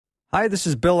Hi, this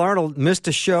is Bill Arnold. Missed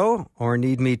a show or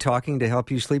need me talking to help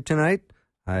you sleep tonight?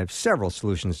 I have several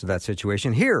solutions to that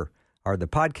situation. Here are the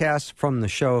podcasts from the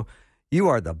show. You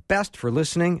are the best for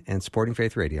listening and supporting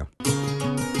Faith Radio.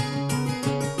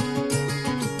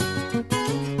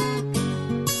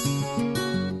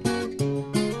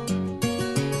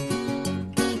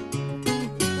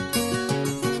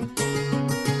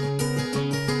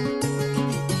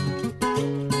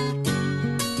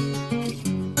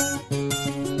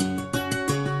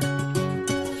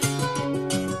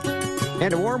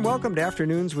 And a warm welcome to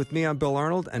Afternoons with me. I'm Bill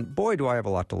Arnold, and boy, do I have a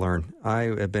lot to learn. I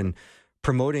have been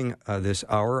promoting this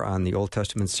hour on the Old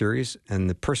Testament series, and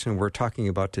the person we're talking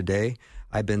about today,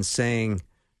 I've been saying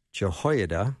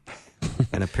Jehoiada,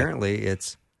 and apparently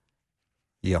it's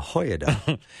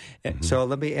Jehoiada. So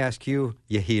let me ask you,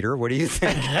 Yeheater, what do you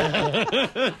think?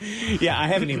 Yeah, I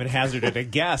haven't even hazarded a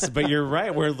guess, but you're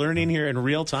right. We're learning here in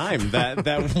real time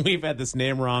that we've had this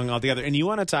name wrong altogether. And you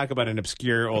want to talk about an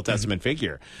obscure Old Testament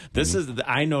figure.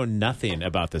 I know nothing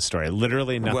about this story,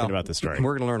 literally nothing about this story.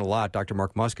 We're going to learn a lot. Dr.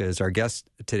 Mark Muska is our guest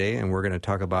today, and we're going to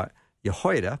talk about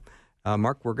Jehoiada.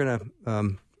 Mark, we're going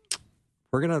to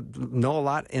know a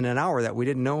lot in an hour that we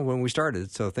didn't know when we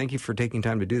started. So thank you for taking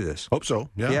time to do this. Hope so.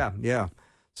 Yeah.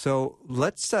 So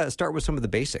let's start with some of the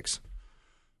basics.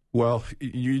 Well,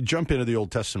 you jump into the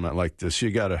Old Testament like this, you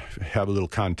got to have a little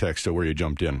context of where you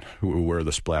jumped in, where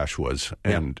the splash was.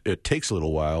 And it takes a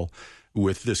little while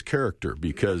with this character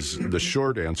because the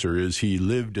short answer is he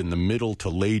lived in the middle to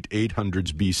late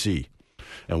 800s BC.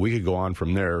 And we could go on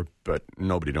from there, but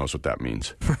nobody knows what that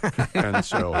means. And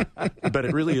so, but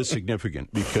it really is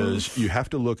significant because you have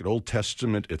to look at Old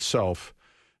Testament itself,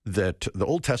 that the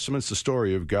Old Testament's the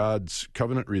story of God's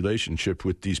covenant relationship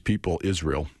with these people,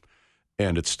 Israel.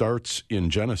 And it starts in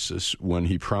Genesis when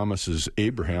he promises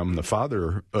Abraham, the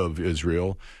father of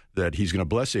Israel, that he's going to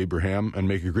bless Abraham and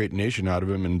make a great nation out of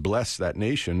him and bless that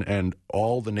nation. And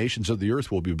all the nations of the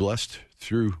earth will be blessed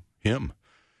through him.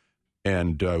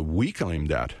 And we claim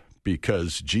that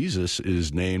because Jesus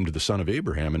is named the son of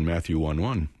Abraham in Matthew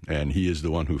 1:1, and he is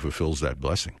the one who fulfills that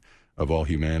blessing of all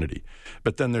humanity.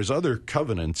 But then there's other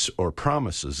covenants or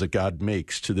promises that God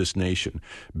makes to this nation,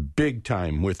 big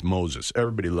time with Moses.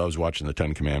 Everybody loves watching the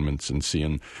Ten Commandments and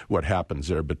seeing what happens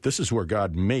there, but this is where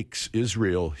God makes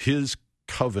Israel his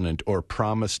covenant or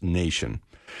promised nation.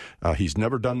 He's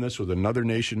never done this with another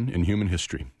nation in human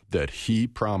history, that he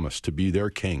promised to be their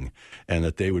king and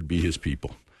that they would be his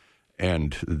people.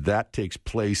 And that takes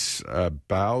place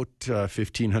about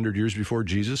 1,500 years before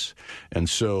Jesus. And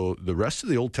so the rest of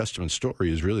the Old Testament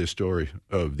story is really a story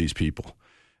of these people.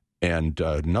 And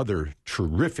another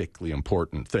terrifically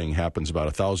important thing happens about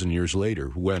 1,000 years later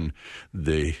when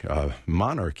the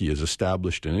monarchy is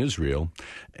established in Israel,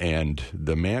 and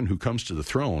the man who comes to the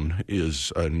throne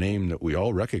is a name that we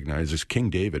all recognize as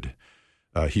King David.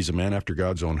 He's a man after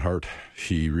God's own heart.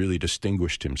 He really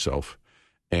distinguished himself.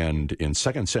 And in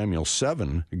 2 Samuel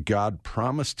 7, God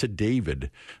promised to David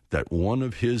that one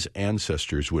of his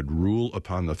ancestors would rule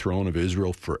upon the throne of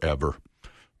Israel forever,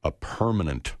 a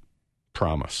permanent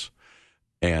promise.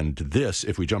 And this,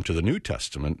 if we jump to the New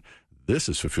Testament, this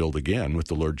is fulfilled again with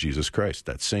the Lord Jesus Christ.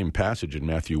 That same passage in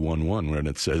Matthew 1:1, when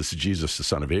it says Jesus, the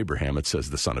son of Abraham, it says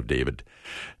the son of David.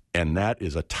 And that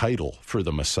is a title for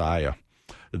the Messiah.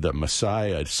 The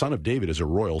Messiah, son of David, is a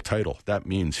royal title. That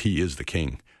means he is the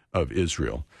king of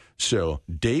Israel. So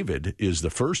David is the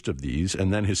first of these,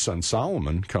 and then his son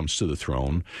Solomon comes to the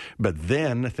throne. But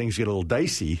then things get a little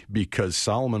dicey because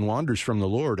Solomon wanders from the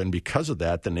Lord, and because of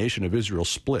that, the nation of Israel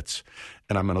splits.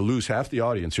 And I'm going to lose half the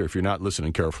audience here if you're not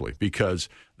listening carefully, because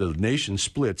the nation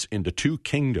splits into two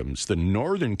kingdoms. The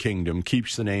northern kingdom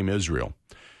keeps the name Israel,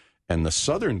 and the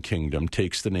southern kingdom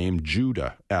takes the name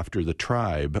Judah after the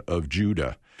tribe of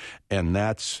Judah. And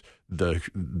that's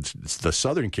the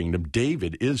southern kingdom.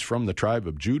 David is from the tribe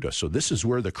of Judah. So this is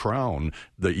where the crown,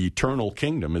 the eternal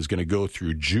kingdom, is going to go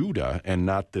through Judah and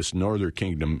not this northern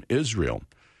kingdom, Israel.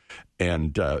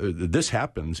 And this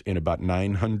happens in about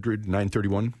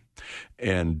 931.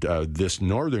 And this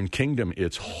northern kingdom,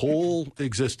 its whole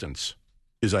existence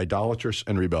is idolatrous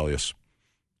and rebellious.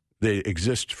 They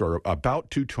exist for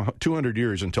about 200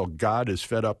 years until God is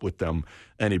fed up with them,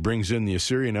 and he brings in the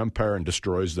Assyrian Empire and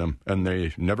destroys them, and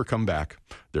they never come back.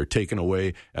 They're taken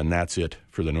away, and that's it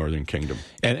for the northern kingdom.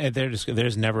 And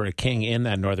there's never a king in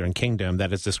that northern kingdom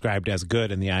that is described as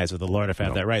good in the eyes of the Lord, if I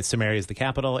have that right. Samaria is the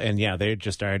capital, and they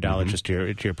just are idolatrous,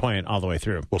 to your point, all the way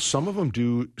through. Well, some of them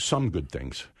do some good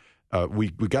things. We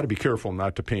got to be careful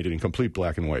not to paint it in complete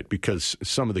black and white, because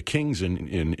some of the kings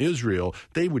in Israel,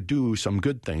 they would do some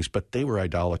good things, but they were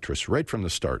idolatrous right from the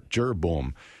start.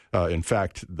 Jeroboam In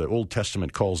fact, the Old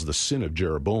Testament calls the sin of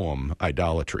Jeroboam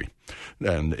idolatry,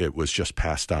 and it was just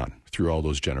passed on through all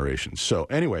those generations. So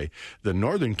anyway, the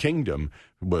northern kingdom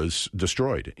was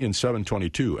destroyed in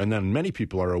 722, and then many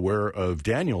people are aware of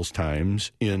Daniel's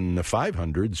times in the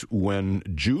 500s when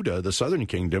Judah, the southern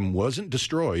kingdom, wasn't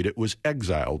destroyed, it was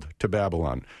exiled to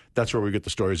Babylon. That's where we get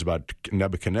the stories about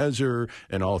Nebuchadnezzar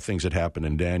and all the things that happened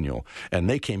in Daniel. And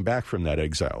they came back from that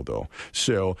exile, though.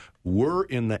 So we're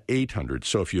in the 800s.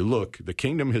 So if you look, the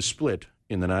kingdom has split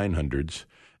in the 900s,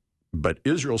 but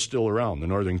Israel's still around, the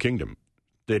northern kingdom.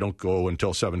 They don't go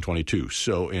until 722.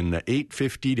 So in the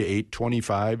 850 to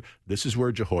 825, this is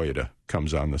where Jehoiada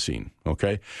comes on the scene,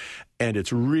 okay? And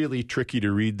it's really tricky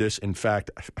to read this. In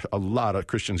fact, a lot of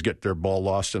Christians get their ball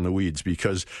lost in the weeds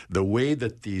because the way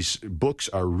that these books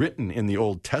are written in the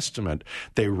Old Testament,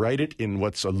 they write it in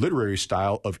what's a literary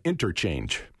style of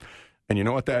interchange. And you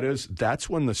know what that is? That's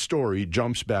when the story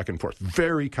jumps back and forth.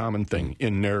 Very common thing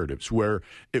in narratives where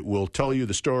it will tell you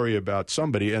the story about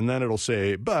somebody and then it'll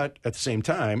say, but at the same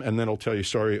time, and then it'll tell you a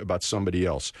story about somebody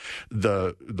else.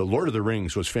 The Lord of the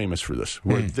Rings was famous for this,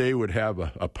 where they would have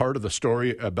a part of the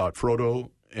story about Frodo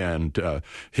and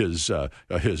his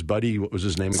buddy, what was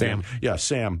his name Sam. again? Yeah,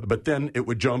 Sam. But then it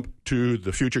would jump to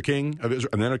the future king of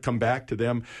Israel, and then it'd come back to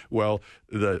them. Well,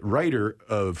 the writer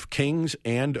of Kings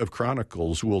and of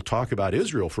Chronicles will talk about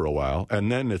Israel for a while, and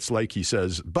then it's like he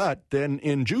says, but then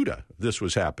in Judah, this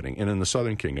was happening, and in the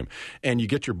southern kingdom. And you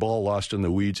get your ball lost in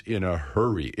the weeds in a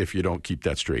hurry if you don't keep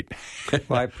that straight.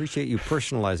 Well, I appreciate you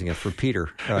personalizing it for Peter,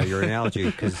 your analogy,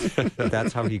 because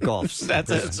that's how he golfs.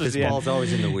 His ball's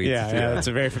always in the weeds. Yeah, it's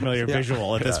a very familiar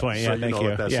visual at this point. So Yeah, thank you.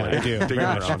 What that's Yeah, like. I do. Digging Very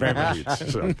much. around Very in much.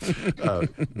 the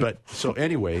weeds. So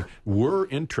anyway, we're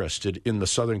interested in the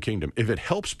southern kingdom. If it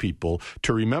helps people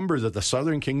to remember that the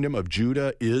southern kingdom of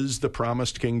Judah is the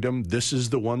promised kingdom, this is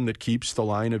the one that keeps the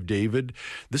line of David.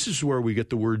 This is where we get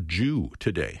the word Jew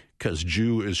today, because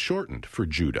Jew is shortened for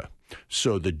Judah.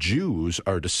 So the Jews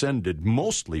are descended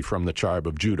mostly from the tribe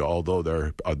of Judah, although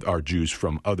there are Jews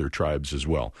from other tribes as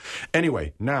well.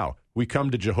 Anyway, now we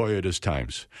come to Jehoiada's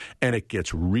times, and it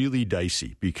gets really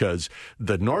dicey because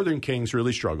the northern kings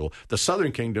really struggle. The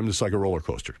southern kingdom is like a roller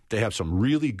coaster. They have some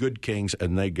really good kings,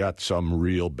 and they got some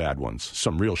real bad ones,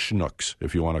 some real schnooks,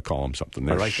 if you want to call them something.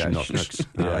 They're I like that, schnooks.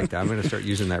 I like that. I'm going to start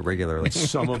using that regularly.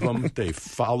 Some of them, they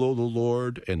follow the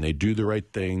Lord, and they do the right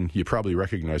thing. You probably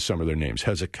recognize some of their names.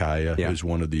 Hezekiah is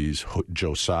one of these.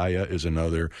 Josiah is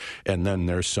another. And then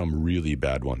there's some really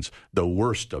bad ones. The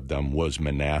worst of them was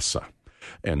Manasseh.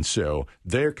 And so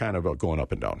they're kind of going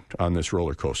up and down on this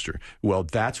roller coaster. Well,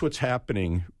 that's what's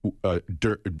happening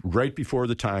right before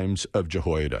the times of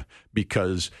Jehoiada,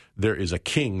 because there is a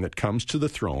king that comes to the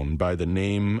throne by the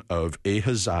name of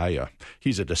Ahaziah.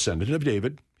 He's a descendant of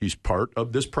David. He's part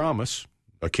of this promise,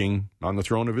 a king on the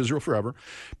throne of Israel forever,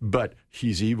 but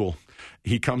he's evil.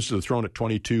 He comes to the throne at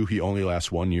 22. He only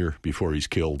lasts 1 year before he's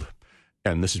killed.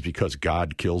 And this is because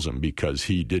God kills him because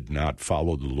he did not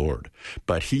follow the Lord.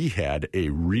 But he had a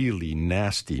really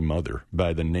nasty mother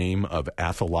by the name of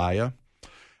Athaliah.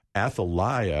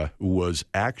 Athaliah was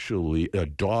actually a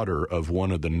daughter of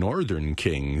one of the northern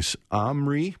kings,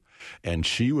 Omri, and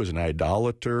she was an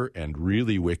idolater and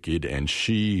really wicked, and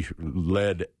she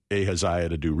led Ahaziah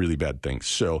to do really bad things.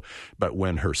 So, but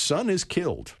when her son is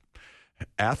killed,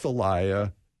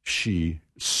 Athaliah, she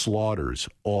slaughters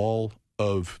all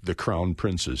of the crown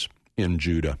princes in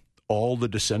Judah, all the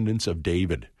descendants of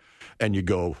David. And you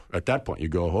go, at that point, you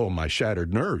go, oh, my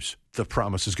shattered nerves. The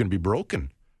promise is going to be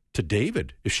broken to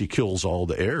David if she kills all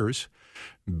the heirs.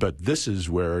 But this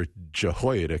is where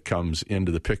Jehoiada comes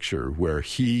into the picture, where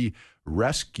he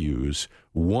rescues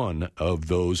one of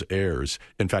those heirs.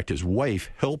 In fact, his wife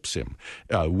helps him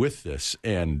with this,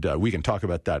 and we can talk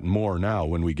about that more now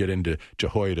when we get into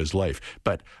Jehoiada's life.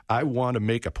 But I want to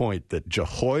make a point that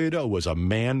Jehoiada was a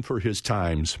man for his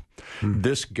times.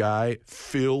 This guy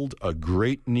filled a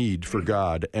great need for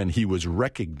God, and he was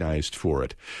recognized for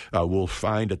it. We'll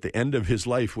find at the end of his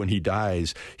life, when he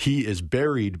dies, he is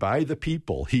buried by the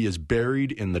people. He is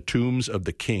buried in the tombs of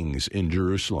the kings in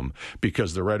Jerusalem,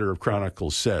 because the writer of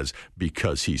Chronicles says,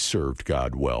 because he served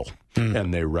God well.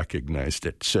 And they recognized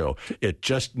it. So it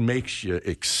just makes you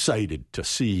excited to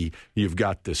see you've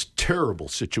got this terrible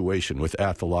situation with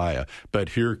Athaliah, but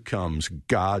here comes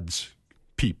God's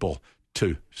people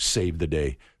to save the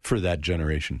day for that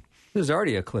generation. This is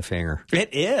already a cliffhanger.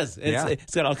 It is.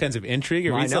 It's got all kinds of intrigue.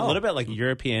 It reads a little bit like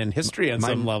European history on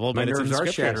some level, but my it's in nerves the are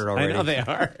scriptures. shattered already. I know they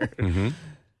are.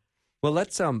 Well,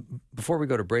 let's before we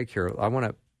go to break here, I want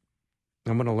to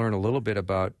I'm going to learn a little bit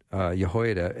about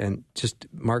Jehoiada. And just,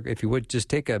 Mark, if you would, just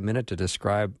take a minute to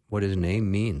describe what his name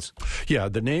means. Yeah,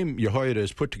 the name Jehoiada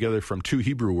is put together from two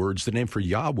Hebrew words. The name for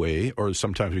Yahweh, or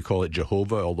sometimes we call it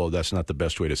Jehovah, although that's not the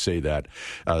best way to say that.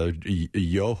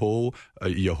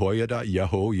 Jehoiada,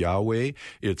 Yahweh,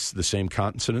 it's the same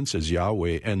consonants as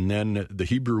Yahweh. And then the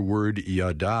Hebrew word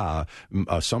Yada,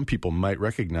 some people might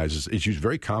recognize it's used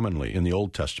very commonly in the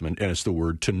Old Testament, and it's the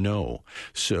word to know.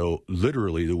 So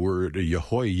literally the word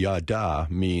Jehoiada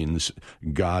means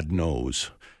God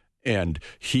knows. And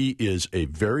he is a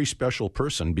very special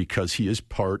person because he is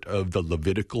part of the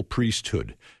Levitical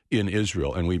priesthood in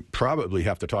Israel. And we probably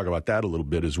have to talk about that a little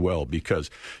bit as well, because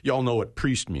y'all know what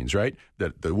priest means, right?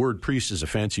 That the word priest is a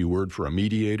fancy word for a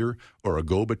mediator or a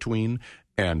go-between.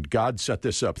 And God set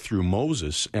this up through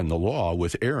Moses and the law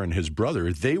with Aaron, his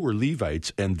brother. They were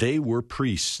Levites and they were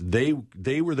priests. They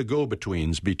were the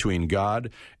go-betweens between God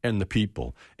and the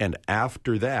people. And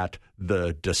after that,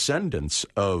 the descendants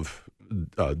of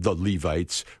the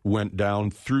Levites went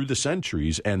down through the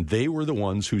centuries, and they were the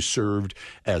ones who served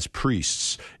as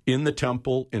priests in the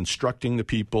temple, instructing the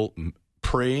people,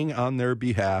 praying on their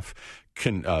behalf,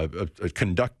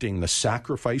 conducting the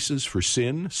sacrifices for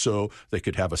sin so they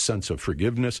could have a sense of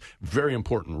forgiveness. Very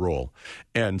important role.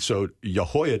 And so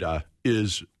Jehoiada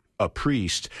is a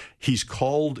priest. He's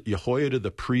called Jehoiada the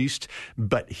priest,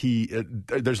 but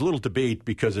there's a little debate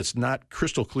because it's not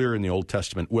crystal clear in the Old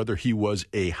Testament whether he was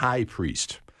a high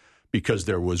priest, because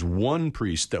there was one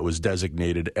priest that was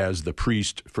designated as the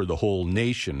priest for the whole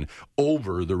nation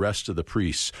over the rest of the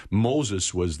priests.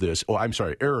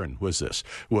 Aaron was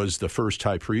the first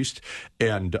high priest.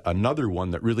 And another one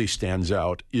that really stands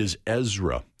out is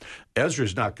Ezra.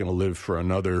 Ezra's not going to live for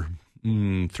another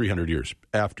 300 years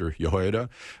after Jehoiada.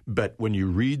 But when you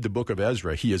read the book of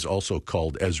Ezra, he is also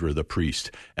called Ezra the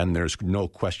priest. And there's no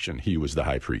question he was the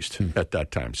high priest at that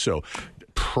time. So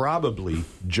probably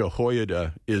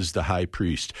Jehoiada is the high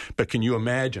priest. But can you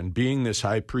imagine being this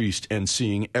high priest and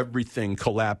seeing everything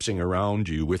collapsing around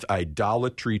you with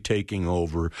idolatry taking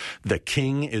over? The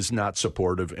king is not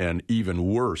supportive, and even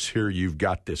worse, here you've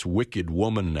got this wicked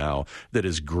woman now that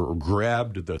has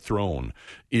grabbed the throne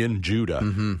in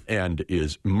Judah and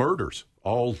murders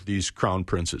all these crown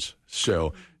princes.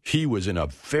 So he was in a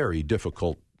very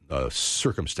difficult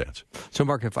circumstance. So,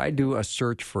 Mark, if I do a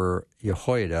search for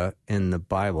Jehoiada in the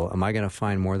Bible, am I going to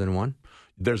find more than one?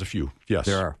 There's a few, yes.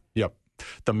 There are. Yep.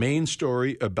 The main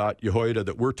story about Jehoiada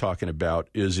that we're talking about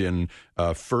is in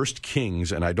 1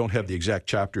 Kings, and I don't have the exact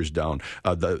chapters down.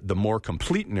 The more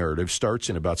complete narrative starts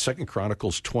in about 2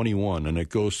 Chronicles 21, and it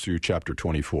goes through chapter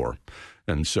 24.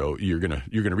 And so you're gonna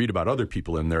read about other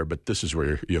people in there, but this is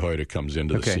where Jehoiada comes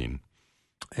into the scene.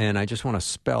 And I just want to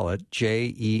spell it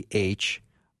Jehoiada.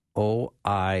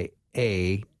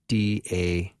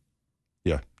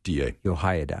 Yeah, D-A.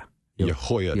 Jehoiada.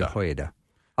 Jehoiada.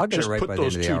 I'll get Just it right put by the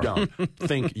those end two of the hour. down.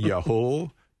 Think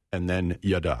Yeho and then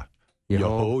Yada.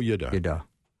 Jehoiada.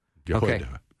 Okay.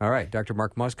 All right. Dr.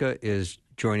 Mark Muska is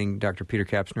joining Dr. Peter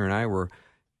Kapsner and I. We're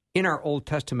in our Old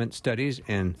Testament studies,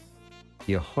 and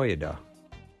Jehoiada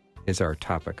is our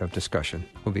topic of discussion.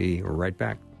 We'll be right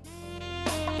back.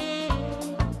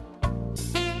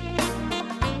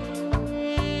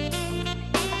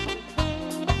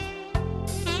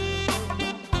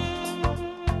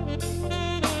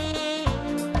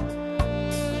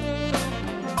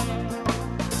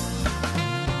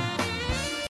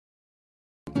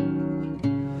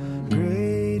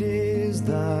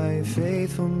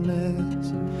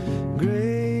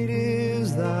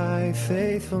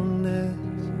 Faithfulness,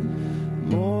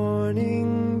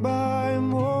 morning by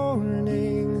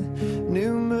morning,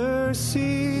 new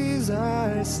mercies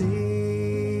I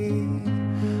see.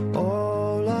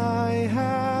 All I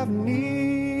have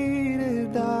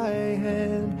needed, thy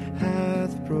hand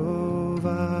hath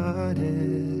provided.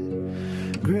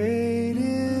 Great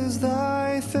is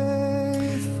thy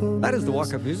faithfulness. That is the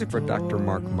walk-up music for Dr.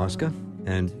 Mark Muska.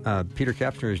 And Peter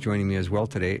Kapsner is joining me as well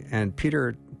today. And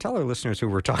Peter, tell our listeners who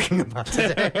we're talking about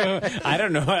today. I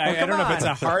don't know. I don't know if it's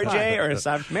a hard J or a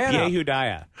soft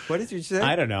Yehudiah. What did you say?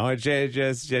 I don't know. J.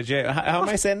 How am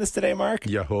I saying this today, Mark?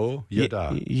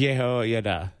 Jehoiada.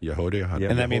 Jehoiada. Jehoiada.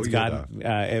 And that means God.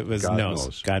 It was God knows.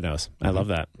 knows. God knows. I love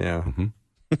that. Yeah.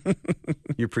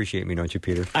 You appreciate me, don't you,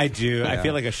 Peter? I do. Yeah. I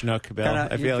feel like a schnook, Bill.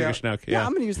 I feel like a schnook. Yeah,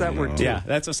 I'm going to use that word too. Yeah,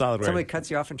 that's a solid word. Somebody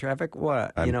cuts you off in traffic.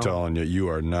 What? I'm telling you, you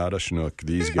are not a schnook.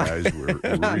 These guys were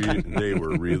they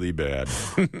were really bad.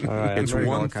 All right, it's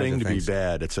one thing to be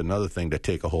bad. It's another thing to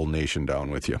take a whole nation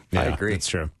down with you. Yeah, I agree. That's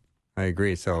true. I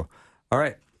agree. So, all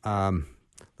right,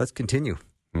 let's continue.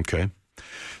 Okay.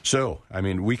 So, I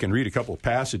mean, we can read a couple of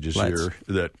passages here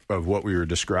that of what we were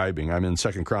describing. I'm in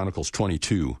 2 Chronicles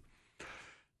 22.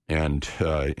 And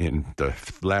in the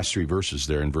last 3 verses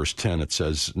there, in verse 10, it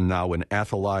says, "Now when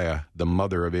Athaliah, the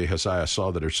mother of Ahaziah, saw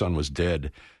that her son was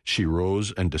dead, she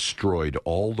rose and destroyed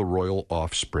all the royal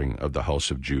offspring of the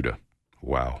house of Judah."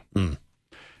 Wow.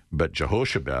 But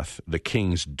Jehoshabeth, the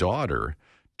king's daughter,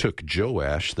 took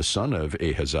Joash, the son of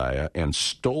Ahaziah, and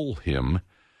stole him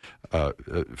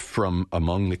from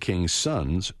among the king's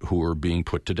sons who were being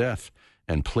put to death,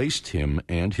 and placed him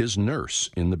and his nurse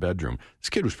in the bedroom. This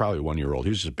kid was probably 1 year old. He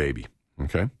was just a baby,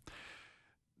 okay?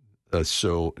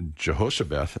 So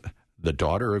Jehoshabeth, the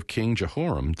daughter of King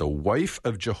Jehoram, the wife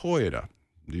of Jehoiada,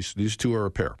 these two are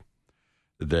a pair,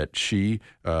 that she,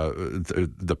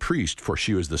 the priest, for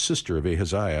she was the sister of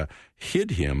Ahaziah,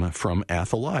 hid him from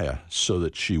Athaliah so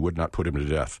that she would not put him to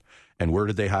death. And where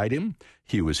did they hide him?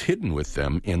 He was hidden with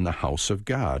them in the house of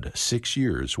God 6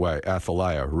 years, while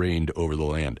Athaliah reigned over the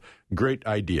land. Great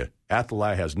idea.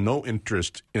 Athaliah has no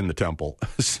interest in the temple,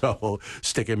 so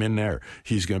stick him in there.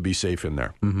 He's going to be safe in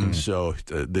there. So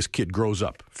this kid grows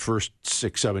up. First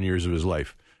 6, 7 years of his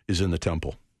life is in the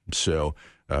temple. So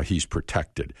he's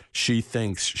protected. She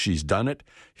thinks she's done it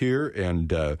here,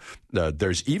 and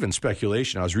there's even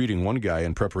speculation. I was reading one guy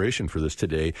in preparation for this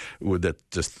today that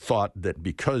just thought that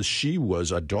because she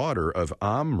was a daughter of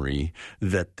Omri,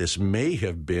 that this may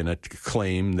have been a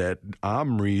claim that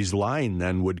Omri's line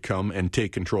then would come and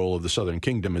take control of the southern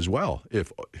kingdom as well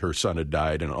if her son had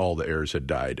died and all the heirs had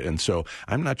died. And so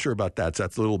I'm not sure about that.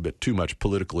 That's a little bit too much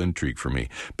political intrigue for me.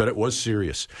 But it was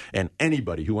serious. And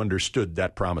anybody who understood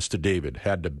that promise to David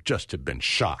had to just have been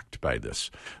shocked by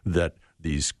this, that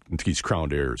these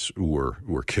crowned heirs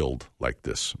were killed like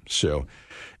this. So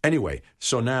anyway,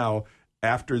 so now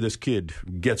after this kid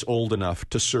gets old enough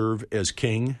to serve as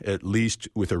king, at least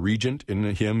with a regent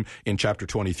in him, in chapter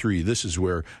 23, this is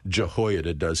where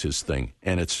Jehoiada does his thing.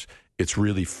 And it's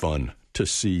really fun to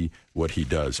see what he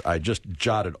does. I just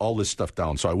jotted all this stuff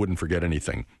down so I wouldn't forget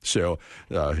anything. So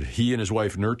he and his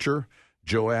wife nurture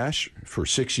Joash for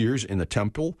 6 years in the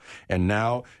temple, and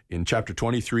now in chapter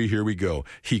 23, here we go.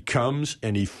 He comes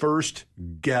and he first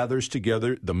gathers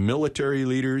together the military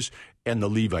leaders and the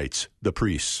Levites, the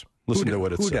priests. Listen to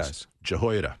what it says. Who does?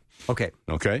 Jehoiada.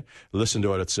 Okay. Listen to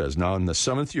what it says. Now, in the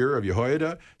 7th year of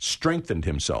Jehoiada, strengthened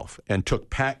himself and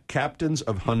took captains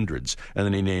of hundreds. And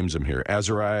then he names them here.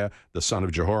 Azariah, the son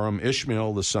of Jehoram,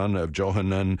 Ishmael, the son of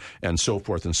Johanan, and so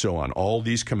forth and so on. All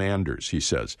these commanders, he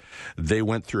says. They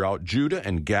went throughout Judah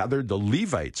and gathered the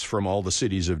Levites from all the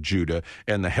cities of Judah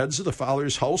and the heads of the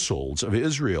fathers' households of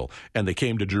Israel. And they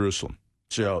came to Jerusalem.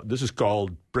 So this is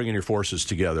called bringing your forces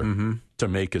together to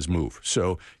make his move.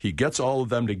 So he gets all of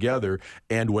them together,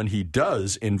 and when he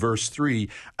does, in verse 3,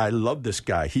 I love this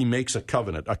guy. He makes a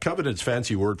covenant. A covenant is a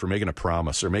fancy word for making a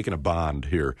promise or making a bond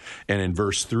here. And in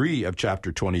verse 3 of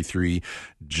chapter 23,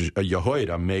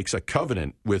 Jehoiada makes a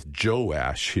covenant with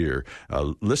Joash here.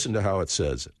 Listen to how it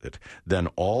says it. Then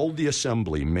all the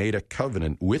assembly made a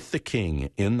covenant with the king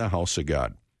in the house of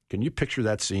God. Can you picture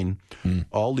that scene?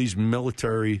 All these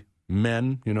military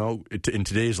men, in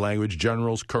today's language,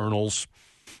 generals, colonels,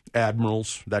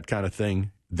 admirals, that kind of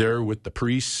thing. They're with the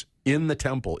priests in the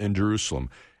temple in Jerusalem,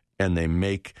 and they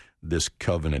make this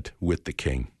covenant with the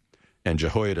king. And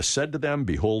Jehoiada said to them,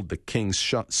 Behold, the king's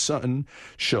son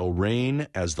shall reign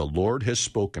as the Lord has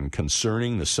spoken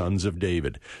concerning the sons of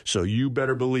David. So you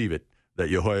better believe it that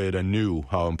Jehoiada knew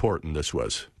how important this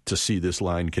was to see this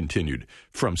line continued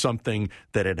from something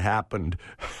that had happened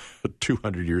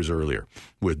 200 years earlier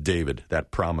with David,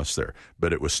 that promise there.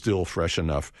 But it was still fresh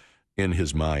enough in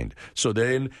his mind. So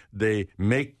then they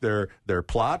make their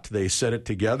plot, they set it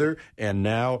together, and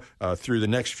now through the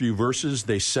next few verses,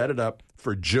 they set it up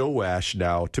for Joash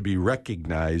now to be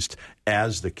recognized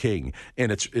as the king.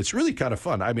 And it's really kind of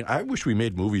fun. I mean, I wish we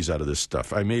made movies out of this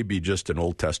stuff. I may be just an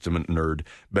Old Testament nerd,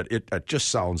 but it just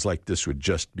sounds like this would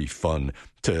just be fun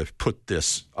to put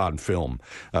this on film.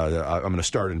 I'm going to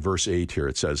start in verse 8 here.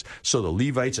 It says, So the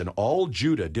Levites and all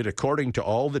Judah did according to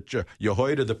all that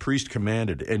Jehoiada the priest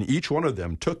commanded, and each one of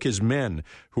them took his men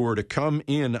who were to come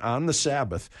in on the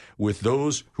Sabbath with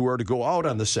those who are to go out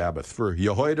on the Sabbath. For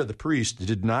Jehoiada the priest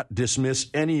did not dismiss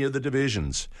any of the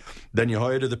divisions. Then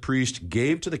Jehoiada the priest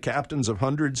gave to the captains of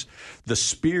hundreds the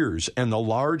spears and the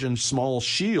large and small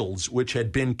shields which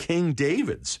had been King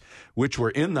David's, which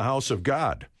were in the house of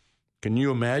God. Can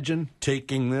you imagine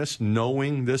taking this,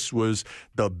 knowing this was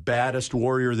the baddest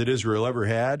warrior that Israel ever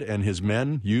had, and his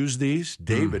men used these?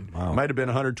 David might have been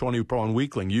a 120-pound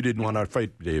weakling. You didn't want to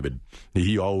fight David.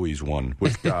 He always won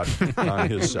with God on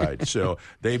his side. So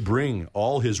they bring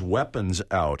all his weapons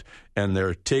out, and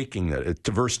they're taking that.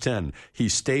 To verse 10, he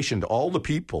stationed all the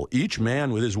people, each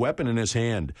man with his weapon in his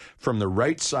hand, from the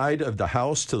right side of the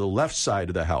house to the left side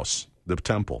of the house, the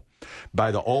temple, by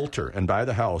the altar and by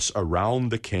the house around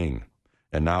the king.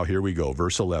 And now here we go,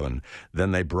 verse 11.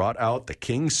 Then they brought out the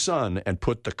king's son and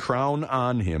put the crown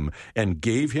on him and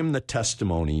gave him the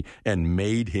testimony and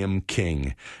made him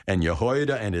king. And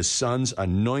Jehoiada and his sons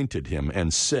anointed him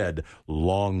and said,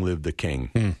 "Long live the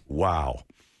king." Wow.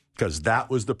 Because that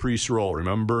was the priest's role.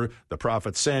 Remember, the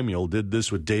prophet Samuel did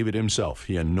this with David himself.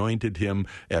 He anointed him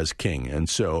as king. And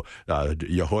so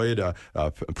Jehoiada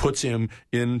puts him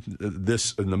in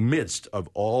the midst of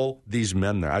all these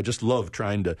men there. I just love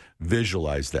trying to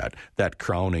visualize that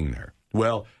crowning there.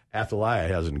 Well, Athaliah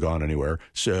hasn't gone anywhere,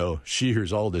 so she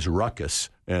hears all this ruckus,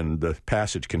 and the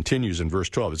passage continues in verse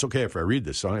 12. It's okay if I read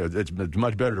this. It's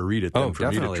much better to read it than for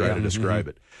me to try to describe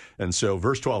it. And so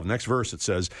verse 12, next verse, it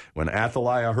says, when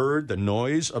Athaliah heard the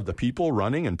noise of the people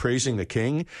running and praising the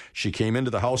king, she came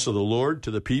into the house of the Lord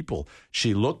to the people.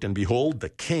 She looked, and behold, the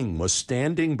king was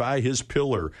standing by his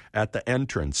pillar at the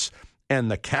entrance, and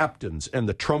the captains and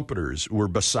the trumpeters were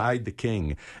beside the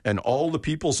king, and all the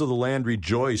peoples of the land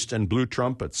rejoiced and blew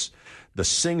trumpets, the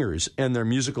singers and their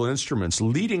musical instruments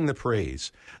leading the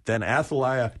praise. Then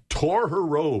Athaliah tore her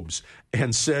robes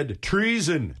and said,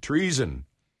 "Treason, treason."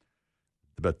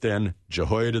 But then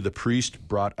Jehoiada the priest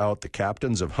brought out the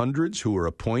captains of hundreds who were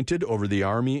appointed over the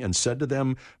army and said to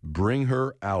them, "Bring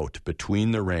her out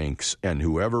between the ranks, and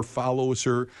whoever follows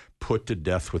her, put to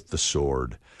death with the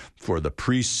sword." For the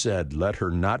priest said, "Let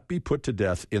her not be put to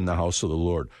death in the house of the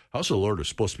Lord." House of the Lord was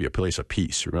supposed to be a place of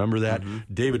peace. Remember that?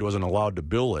 David wasn't allowed to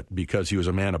build it because he was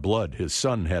a man of blood. His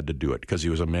son had to do it because he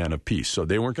was a man of peace. So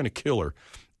they weren't going to kill her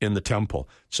in the temple.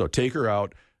 So take her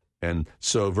out. And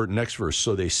so, next verse,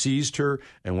 so they seized her,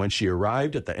 and when she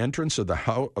arrived at the entrance of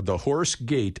the horse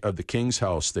gate of the king's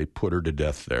house, they put her to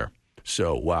death there.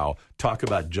 So, wow, talk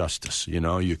about justice.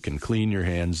 You can clean your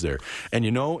hands there. And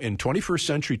in 21st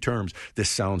century terms, this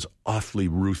sounds awfully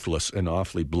ruthless and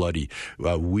awfully bloody.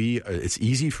 It's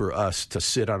easy for us to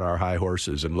sit on our high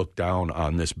horses and look down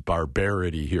on this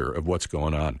barbarity here of what's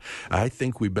going on. I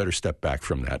think we better step back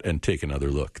from that and take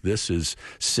another look. This is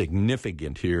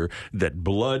significant here that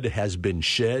blood has been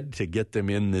shed to get them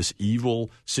in this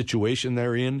evil situation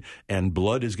they're in, and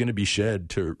blood is going to be shed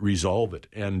to resolve it.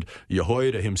 And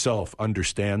Jehoiada himself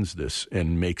understands this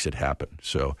and makes it happen.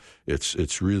 So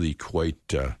it's really quite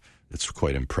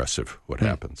impressive what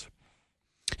happens.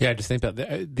 Yeah, I just think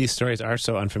that these stories are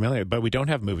so unfamiliar, but we don't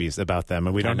have movies about them,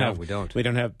 and we don't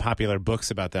have popular books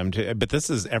about them. But this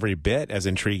is every bit as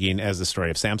intriguing as the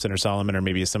story of Samson or Solomon, or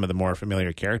maybe some of the more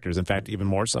familiar characters. In fact, even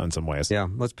more so in some ways. Yeah,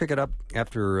 let's pick it up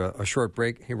after a short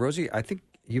break. Hey, Rosie, I think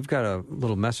you've got a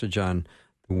little message on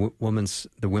the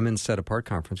Women's Set Apart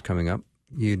Conference coming up.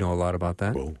 You know a lot about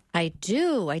that. Whoa. I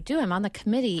do. I'm on the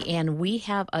committee, and we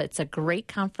have it's a great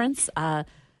conference.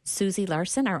 Susie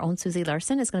Larson, our own Susie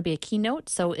Larson, is going to be a keynote.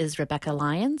 So is Rebecca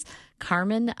Lyons.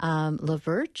 Carmen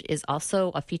LaVerge is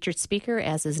also a featured speaker,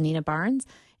 as is Nina Barnes.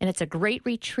 And it's a great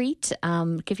retreat.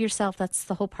 Give yourself, that's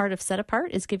the whole part of Set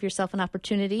Apart, is give yourself an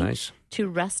opportunity to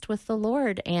rest with the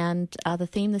Lord. And the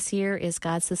theme this year is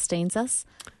God Sustains Us,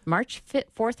 March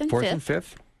 4th and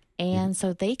 5th. And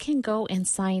so they can go and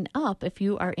sign up if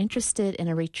you are interested in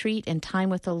a retreat and time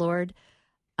with the Lord.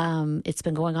 It's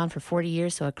been going on for 40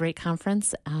 years, so a great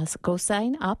conference. So go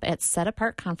sign up at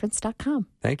setapartconference.com.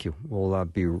 Thank you. We'll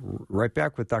be right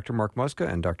back with Dr. Mark Muska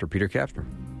and Dr. Peter Kapsner.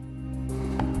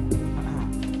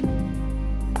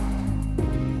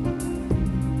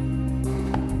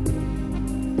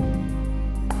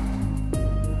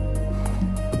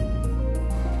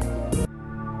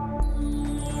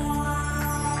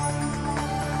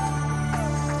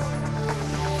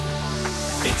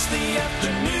 It's the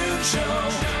afternoon show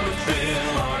with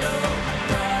Bill Arnold.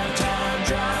 Prime time,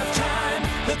 drive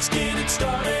time. Let's get it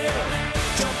started.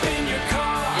 Jump in your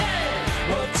car.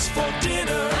 Yeah. What's for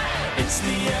dinner? It's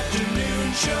the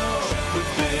afternoon show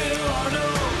with Bill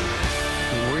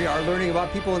Arnold. We are learning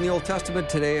about people in the Old Testament.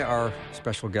 Today, our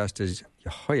special guest is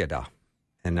Jehoiada,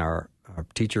 and our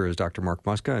teacher is Dr. Mark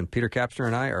Muska. And Peter Kapsner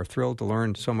and I are thrilled to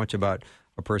learn so much about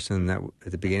a person that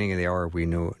at the beginning of the hour we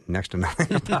knew next to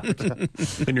nothing about.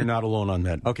 And you're not alone on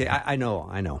that. Okay, I know.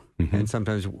 Mm-hmm. And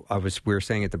sometimes we were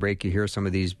saying at the break, you hear some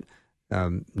of these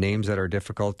names that are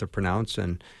difficult to pronounce,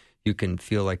 and you can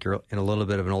feel like you're in a little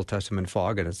bit of an Old Testament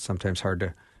fog, and it's sometimes hard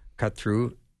to cut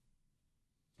through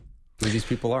who these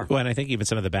people are. Well, and I think even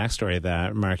some of the backstory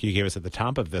that, Mark, you gave us at the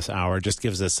top of this hour just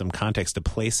gives us some context to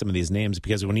place some of these names,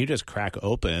 because when you just crack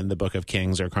open the book of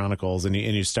Kings or Chronicles and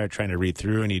you start trying to read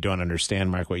through and you don't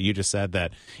understand, Mark, what you just said,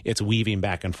 that it's weaving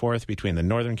back and forth between the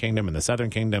northern kingdom and the southern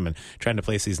kingdom and trying to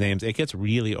place these names, it gets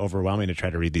really overwhelming to try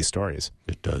to read these stories.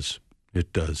 It does.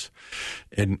 It does.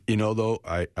 And, though,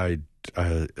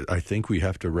 I think we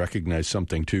have to recognize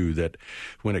something, too, that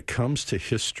when it comes to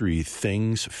history,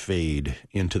 things fade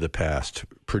into the past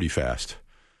pretty fast.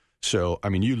 So,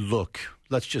 you look,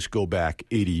 let's just go back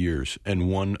 80 years, and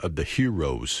one of the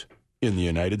heroes in the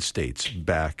United States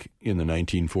back in the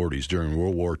 1940s during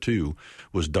World War II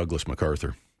was Douglas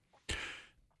MacArthur.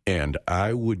 And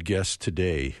I would guess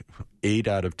today, 8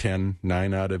 out of 10,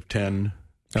 9 out of 10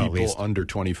 people under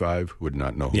 25 would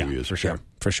not know who he is. For sure.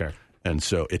 For sure. And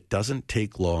so it doesn't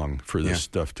take long for this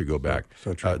stuff to go back.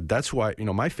 So true. That's why,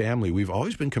 my family, we've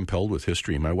always been compelled with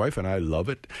history. My wife and I love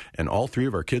it. And all 3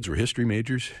 of our kids were history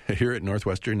majors here at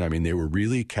Northwestern. They were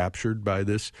really captured by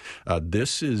this.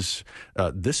 This is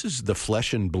the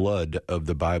flesh and blood of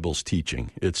the Bible's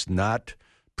teaching. It's not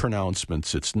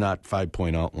pronouncements. It's not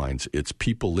 5-point outlines. It's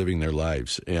people living their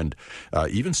lives. And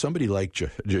even somebody like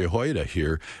Jehoiada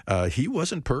here, he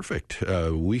wasn't perfect.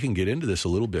 We can get into this a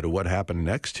little bit of what happened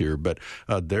next here, but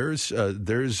there's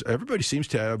everybody seems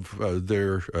to have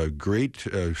their great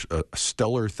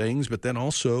stellar things, but then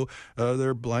also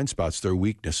their blind spots, their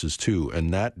weaknesses too,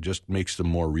 and that just makes them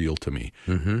more real to me.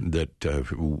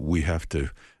 That we have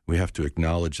to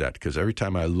acknowledge that, because every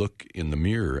time I look in the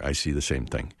mirror, I see the same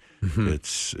thing.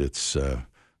 It's a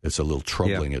little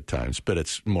troubling at times, but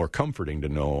it's more comforting to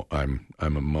know I'm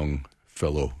among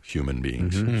fellow human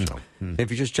beings. So. If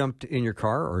you just jumped in your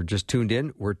car or just tuned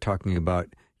in, we're talking about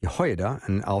Jehoiada,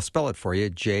 and I'll spell it for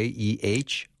you,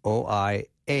 Jehoiada.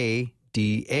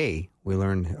 We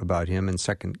learn about him in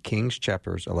 2 Kings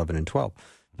chapters 11 and 12.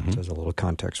 So there's a little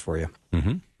context for you.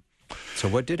 So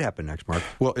what did happen next, Mark?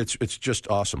 Well, it's just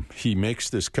awesome. He makes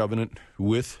this covenant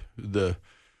with the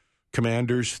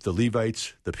commanders, the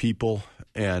Levites, the people,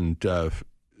 and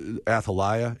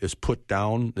Athaliah is put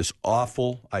down, this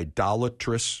awful,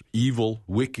 idolatrous, evil,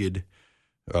 wicked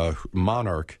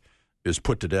monarch is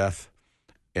put to death,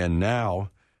 and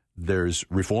now there's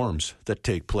reforms that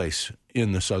take place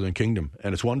in the southern kingdom,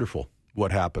 and it's wonderful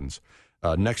what happens.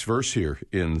 Next verse here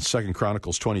in 2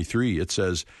 Chronicles 23, it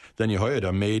says, Then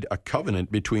Jehoiada made a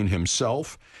covenant between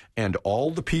himself and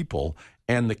all the people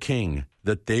and the king,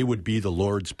 that they would be the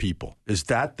Lord's people. Is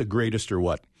that the greatest or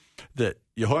what? That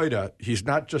Jehoiada, he's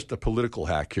not just a political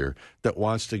hack here that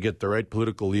wants to get the right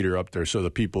political leader up there so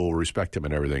the people will respect him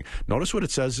and everything. Notice what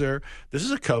it says there. This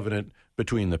is a covenant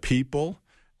between the people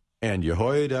and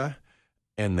Jehoiada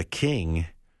and the king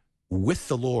with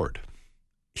the Lord.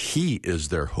 He is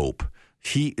their hope.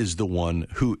 He is the one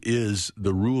who is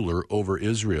the ruler over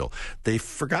Israel. They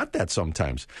forgot that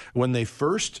sometimes. When they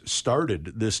first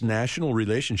started this national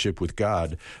relationship with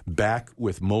God back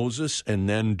with Moses, and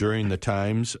then during the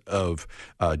times of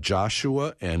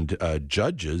Joshua and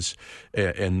Judges,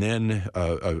 and then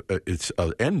it's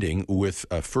ending with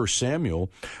 1 Samuel,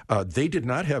 they did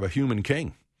not have a human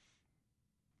king.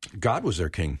 God was their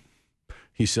king.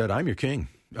 He said, I'm your king.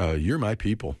 You're my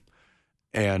people.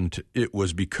 And it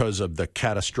was because of the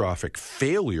catastrophic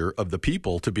failure of the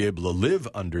people to be able to live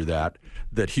under that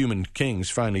human kings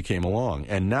finally came along.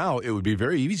 And now it would be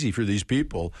very easy for these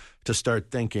people to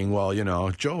start thinking, well,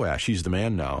 Joash, he's the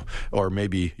man now, or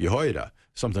maybe Jehoiada,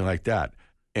 something like that.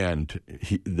 And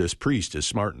this priest is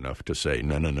smart enough to say,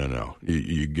 no.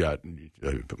 You got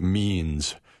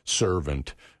means,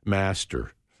 servant,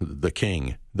 master, the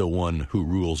king, the one who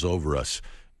rules over us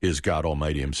is God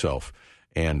Almighty himself.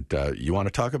 And you want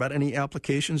to talk about any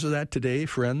applications of that today,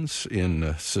 friends,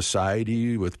 in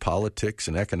society with politics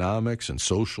and economics and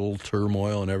social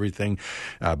turmoil and everything?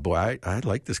 Boy, I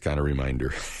like this kind of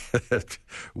reminder that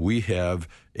we have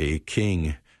a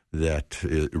king that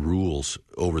rules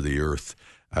over the earth.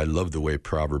 I love the way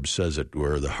Proverbs says it,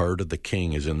 where the heart of the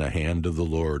king is in the hand of the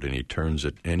Lord, and he turns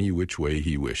it any which way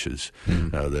he wishes,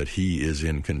 that he is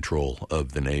in control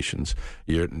of the nations.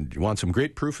 You want some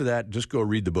great proof of that? Just go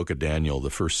read the book of Daniel, the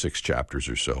first 6 chapters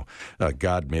or so.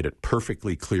 God made it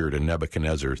perfectly clear to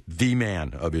Nebuchadnezzar, the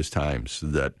man of his times,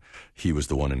 that he was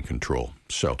the one in control.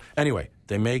 So anyway,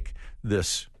 they make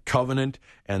this covenant,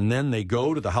 and then they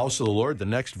go to the house of the Lord. The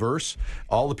next verse,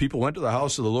 all the people went to the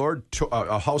house of the Lord,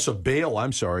 a house of Baal,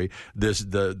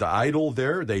 the idol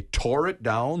there. They tore it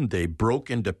down. They broke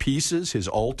into pieces his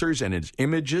altars and his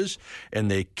images,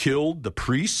 and they killed the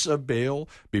priests of Baal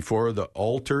before the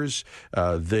altars.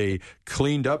 They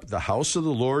cleaned up the house of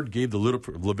the Lord, gave the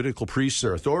Levitical priests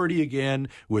their authority again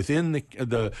within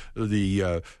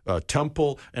the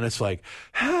temple, and it's like,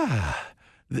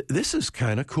 this is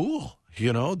kind of cool.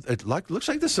 It looks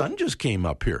like the sun just came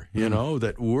up here,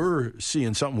 that we're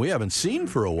seeing something we haven't seen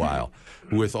for a while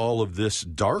with all of this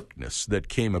darkness that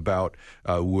came about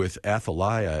with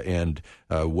Athaliah and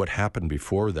what happened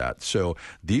before that. So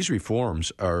these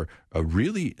reforms are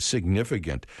really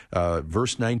significant.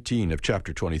 Verse 19 of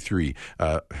chapter 23,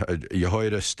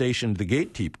 Jehoiada stationed the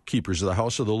gatekeepers of the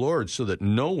house of the Lord so that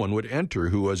no one would enter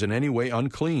who was in any way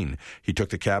unclean. He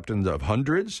took the captains of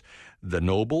hundreds, the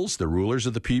nobles, the rulers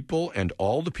of the people, and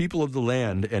all the people of the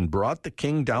land, and brought the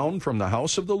king down from the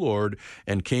house of the Lord,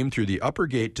 and came through the upper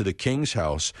gate to the king's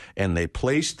house, and they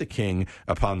placed the king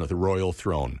upon the royal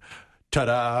throne.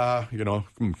 Ta-da!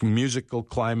 Musical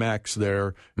climax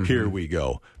there. Mm-hmm. Here we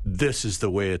go. This is the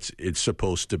way it's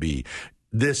supposed to be.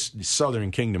 This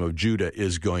southern kingdom of Judah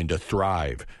is going to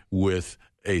thrive with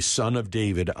a son of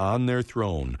David on their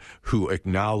throne who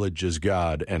acknowledges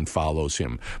God and follows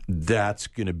him. That's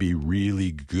going to be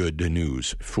really good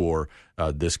news for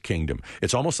this kingdom.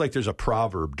 It's almost like there's a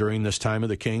proverb during this time of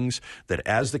the kings that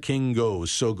as the king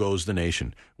goes, so goes the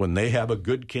nation. When they have a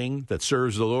good king that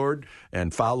serves the Lord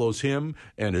and follows him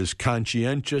and is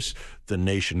conscientious, the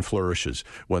nation flourishes.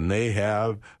 When they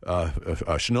have a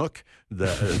schnook,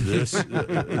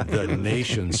 the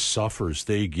nation suffers.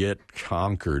 They get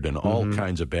conquered, and all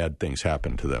kinds of bad things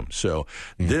happen to them. So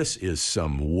this is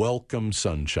some welcome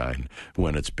sunshine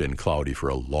when it's been cloudy for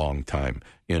a long time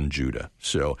in Judah.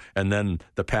 So, and then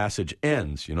the passage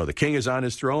ends. The king is on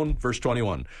his throne, verse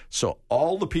 21. So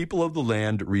all the people of the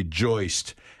land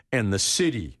rejoiced, and the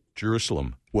city,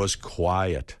 Jerusalem, was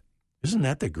quiet. Isn't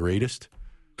that the greatest?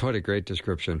 What a great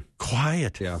description.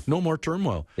 Quiet. Yeah. No more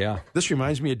turmoil. Yeah. This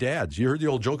reminds me of dads. You heard the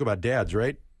old joke about dads,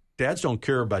 right? Dads don't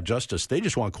care about justice. They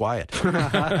just want quiet.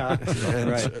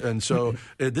 And so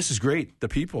this is great. The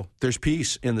people, there's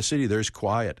peace in the city. There's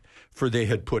quiet. For they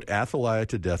had put Athaliah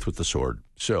to death with the sword.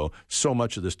 So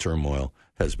much of this turmoil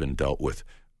has been dealt with.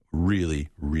 Really,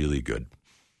 really good.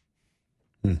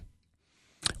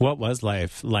 What was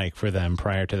life like for them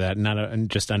prior to that? Not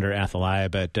just under Athaliah,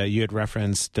 but you had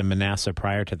referenced Manasseh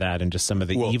prior to that and just some of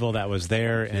the evil that was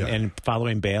there and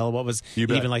following Baal. What was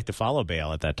even like to follow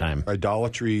Baal at that time?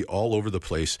 Idolatry all over the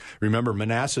place. Remember,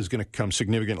 Manasseh is going to come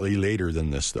significantly later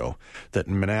than this, though. That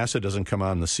Manasseh doesn't come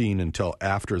on the scene until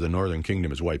after the northern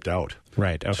kingdom is wiped out.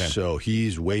 Right, okay. So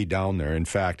he's way down there. In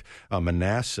fact,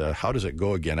 Manasseh, how does it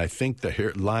go again? I think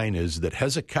the line is that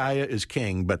Hezekiah is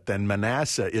king, but then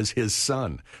Manasseh is his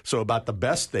son. So about the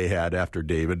best they had after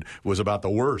David was about the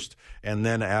worst. And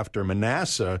then after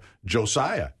Manasseh,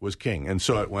 Josiah was king. And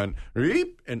so it went,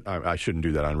 and I shouldn't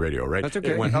do that on radio, right? That's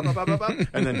okay. It went up,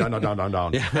 and then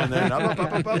down, yeah. And then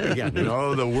up again.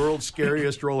 The world's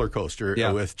scariest roller coaster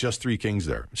with just three kings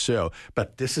there. So,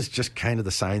 but this is just kind of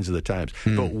the signs of the times.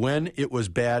 But when it was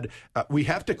bad, we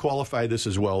have to qualify this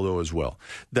as well,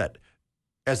 that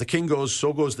as the king goes,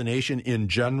 so goes the nation in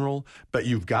general. But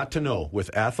you've got to know,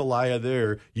 with Athaliah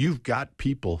there, you've got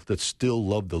people that still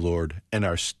love the Lord and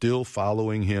are still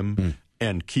following him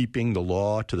and keeping the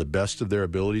law to the best of their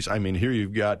abilities. I mean, here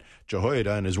you've got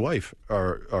Jehoiada and his wife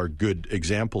are good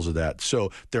examples of that. So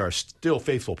there are still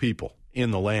faithful people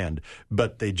in the land,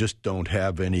 but they just don't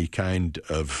have any kind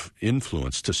of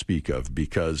influence to speak of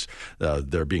because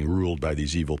they're being ruled by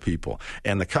these evil people.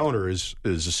 And the counter is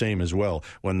the same as well.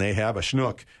 When they have a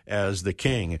schnook as the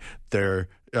king, when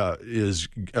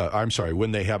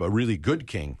they have a really good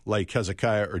king like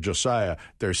Hezekiah or Josiah,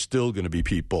 there's still going to be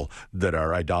people that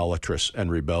are idolatrous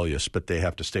and rebellious, but they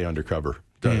have to stay undercover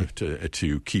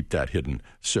to keep that hidden.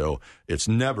 So it's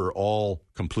never all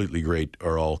completely great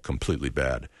or all completely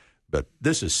bad. But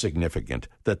this is significant,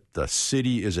 that the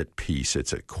city is at peace.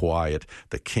 It's at quiet.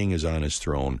 The king is on his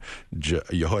throne.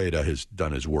 Jehoiada has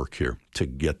done his work here to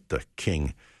get the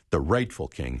king, the rightful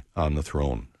king, on the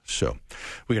throne. So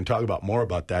we can talk about more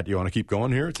about that. Do you want to keep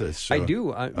going here? I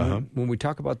do. When we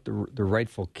talk about the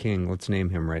rightful king, let's name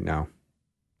him right now.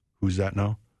 Who's that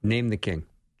now? Name the king.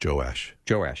 Joash.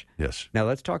 Joash. Yes. Now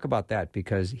let's talk about that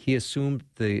because he assumed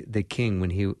the king when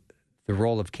he the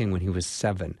role of king when he was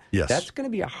 7. Yes. That's going to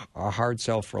be a hard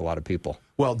sell for a lot of people.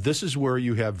 Well, this is where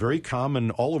you have very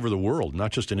common all over the world,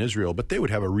 not just in Israel, but they would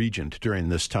have a regent during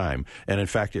this time. And in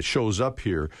fact, it shows up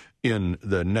here in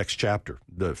the next chapter.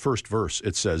 The first verse,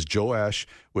 it says, Joash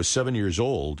was 7 years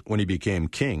old when he became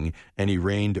king, and he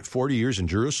reigned 40 years in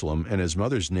Jerusalem, and his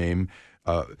mother's name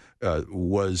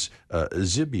was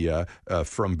Zibiah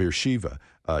from Beersheba.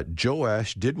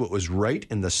 Joash did what was right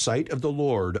in the sight of the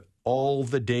Lord all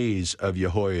the days of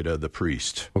Jehoiada the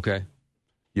priest. Okay.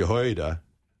 Jehoiada,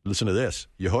 listen to this,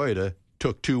 Jehoiada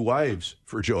took 2 wives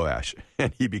for Joash,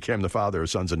 and he became the father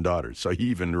of sons and daughters. So he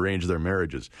even arranged their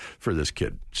marriages for this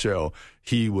kid. So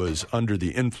he was under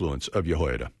the influence of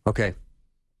Jehoiada. Okay.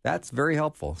 That's very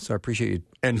helpful. So I appreciate you.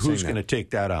 And who's going to to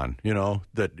take that on? You know,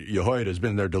 that Jehoiada has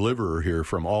been their deliverer here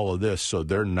from all of this, so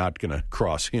they're not going to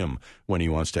cross him when he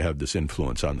wants to have this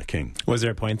influence on the king. Was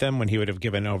there a point then when he would have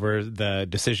given over the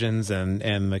decisions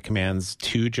and the commands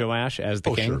to Joash as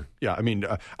the king? Sure. Yeah, I mean,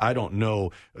 I don't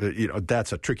know.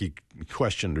 That's a tricky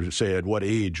question to say at what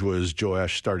age was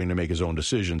Joash starting to make his own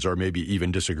decisions or maybe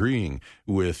even disagreeing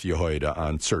with Jehoiada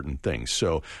on certain things.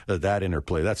 So that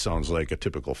interplay, that sounds like a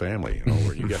typical family,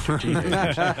 where you get your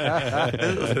teenagers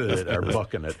that are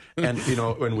bucking it. And,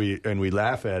 when we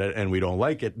laugh at it and we don't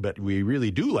like it, but we really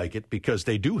do like it because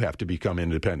they do have to become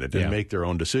independent and make their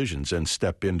own decisions and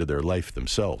step into their life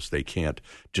themselves. They can't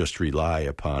just rely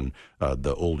upon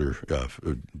the older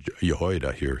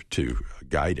Jehoiada here to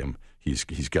guide him. He's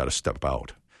got to step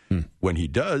out. When he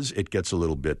does, it gets a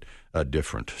little bit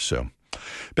different. So,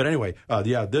 but anyway,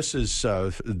 this is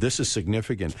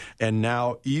significant. And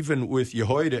now, even with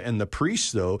Jehoiada and the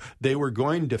priests, though, they were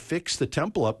going to fix the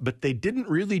temple up, but they didn't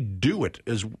really do it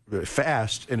as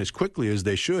fast and as quickly as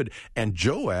they should. And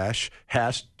Joash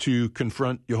has to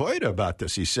confront Jehoiada about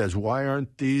this. He says, "Why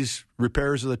aren't these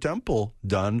repairs of the temple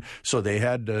done?" So they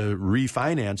had to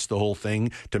refinance the whole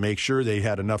thing to make sure they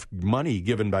had enough money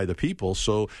given by the people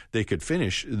so they could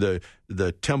finish the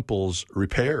temple's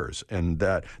repairs, and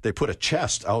that they put a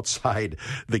chest outside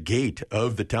the gate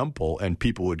of the temple, and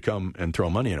people would come and throw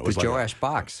money in. It was the like Joash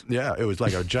box. Yeah, it was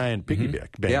like a giant piggy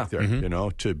bank there,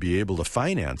 to be able to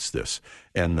finance this.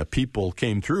 And the people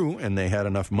came through, and they had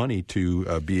enough money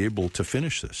to be able to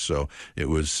finish this. So it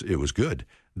was good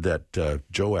that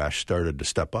Joash started to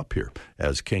step up here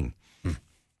as king.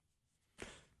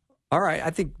 All right, I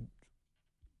think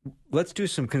let's do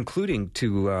some concluding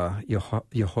to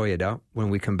Jehoiada when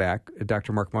we come back.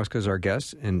 Dr. Mark Muska is our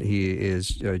guest, and he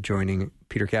is joining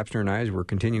Peter Kapsner and I as we're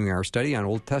continuing our study on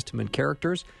Old Testament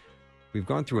characters. We've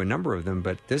gone through a number of them,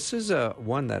 but this is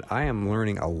one that I am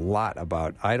learning a lot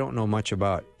about. I don't know much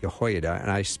about Jehoiada, and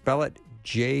I spell it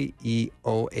Jehoia.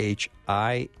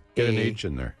 Get an H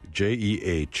in there.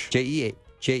 Jehoh.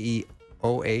 Jeho.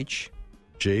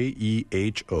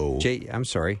 I'm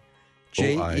sorry.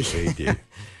 Oiad.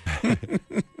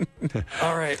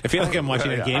 All right. I feel like I'm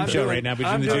watching a game show right now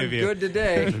between the two of you. Good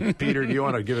today. Peter, do you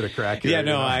want to give it a crack here? Yeah,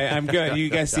 no, I'm good. You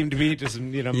guys seem to be just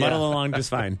muddle along just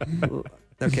fine.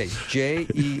 Okay,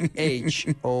 Jehoiada.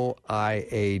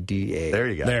 There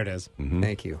you go. There it is. Mm-hmm.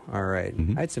 Thank you. All right.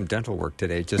 I had some dental work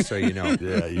today, just so you know.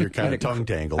 Yeah, you're kind of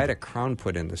tongue-tangled. I had a crown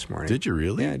put in this morning. Did you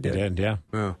really? Yeah, I did. You did, yeah.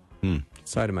 Oh.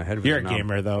 Side of my head was You're a numb.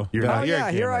 gamer, though. You're not. Yeah, You're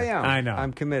a here I gamer. am. I know.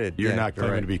 I'm committed. You're Yeah, not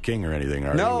claiming right. to be king or anything,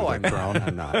 are No, you? I'm not.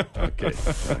 I'm not. Okay.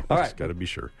 All right. Got to be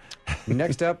sure.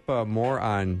 Next up, more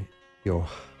on Jehoiada.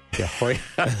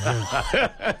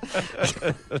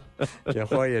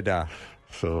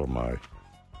 Oh, my.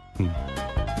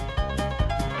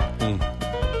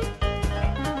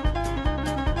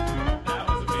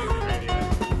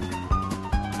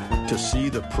 To see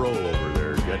the pro over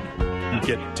there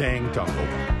get tang-tumbled.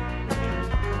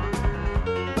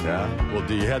 Yeah? Well,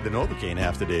 you had the Novocaine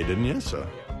half the day, didn't you? So...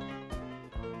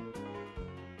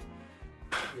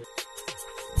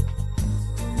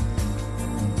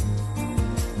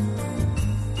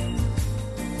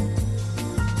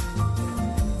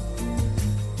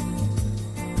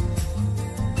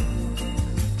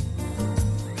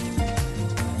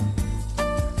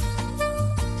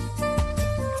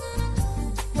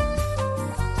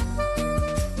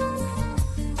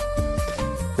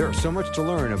 There's so much to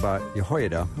learn about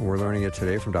Jehoiada. We're learning it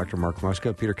today from Dr. Mark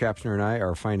Muska. Peter Kapsner and I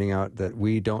are finding out that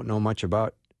we don't know much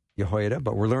about Jehoiada,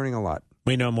 but we're learning a lot.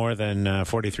 We know more than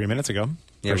 43 minutes ago.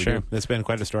 Yeah, for we sure. do. It's been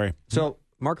quite a story. So,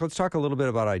 Mark, let's talk a little bit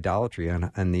about idolatry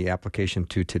and the application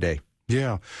to today.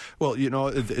 Yeah. Well,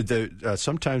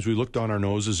 sometimes we look down our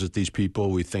noses at these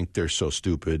people. We think they're so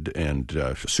stupid and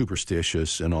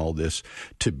superstitious and all this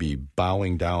to be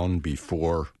bowing down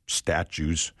before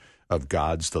statues of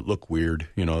gods that look weird,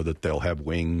 that they'll have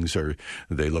wings or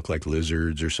they look like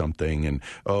lizards or something. And,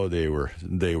 they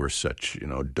were such,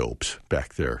 dopes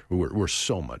back there. We're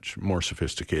so much more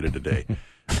sophisticated today.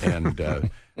 And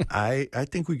I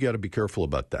think we got to be careful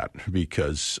about that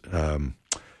because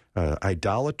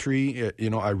idolatry,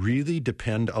 I really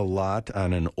depend a lot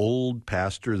on an old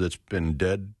pastor that's been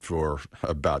dead for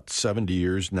about 70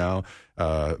 years now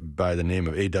by the name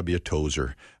of A.W.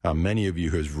 Tozer. Many of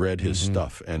you have read his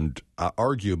stuff, and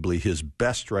arguably his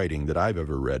best writing that I've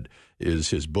ever read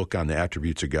is his book on the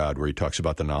attributes of God, where he talks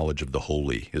about the knowledge of the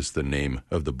holy is the name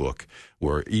of the book,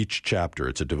 where each chapter,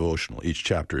 it's a devotional, each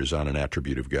chapter is on an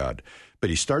attribute of God. But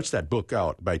he starts that book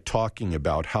out by talking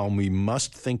about how we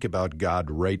must think about God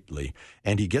rightly.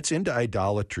 And he gets into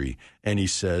idolatry, and he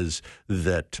says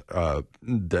that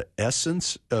the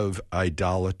essence of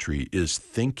idolatry is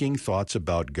thinking thoughts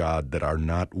about God that are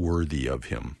not worthy of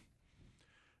him.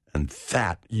 And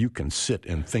that, you can sit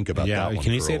and think about that one.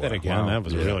 Can you for say a that while. again? That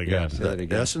was really good. The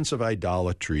essence of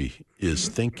idolatry is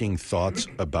thinking thoughts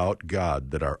about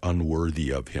God that are unworthy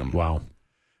of him. Wow.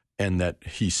 And that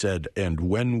he said, and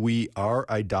when we are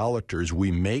idolaters, we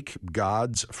make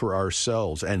gods for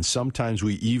ourselves. And sometimes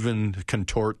we even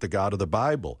contort the God of the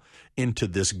Bible into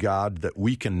this God that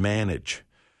we can manage.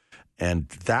 And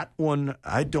that one,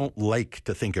 I don't like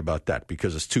to think about that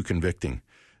because it's too convicting.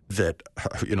 That,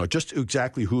 just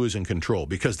exactly who is in control.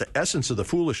 Because the essence of the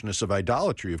foolishness of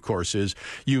idolatry, of course, is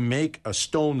you make a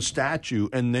stone statue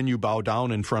and then you bow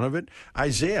down in front of it.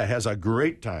 Isaiah has a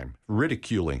great time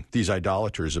ridiculing these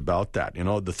idolaters about that.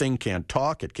 The thing can't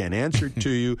talk, it can't answer to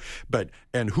you,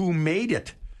 and who made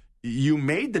it? You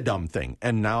made the dumb thing,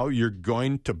 and now you're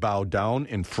going to bow down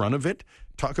in front of it?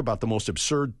 Talk about the most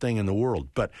absurd thing in the world.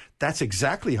 But that's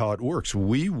exactly how it works.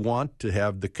 We want to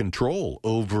have the control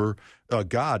over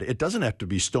God. It doesn't have to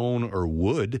be stone or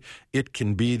wood. It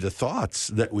can be the thoughts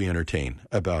that we entertain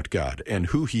about God and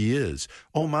who he is.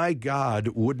 Oh, my God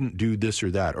wouldn't do this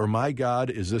or that, or my God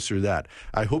is this or that.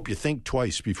 I hope you think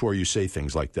twice before you say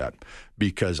things like that,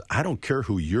 because I don't care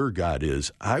who your God is.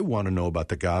 I want to know about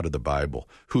the God of the Bible,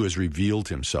 who has revealed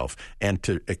himself, and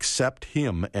to accept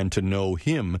him and to know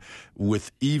him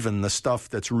with even the stuff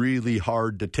that's really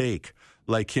hard to take,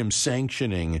 like him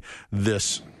sanctioning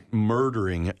this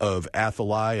murdering of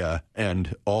Athaliah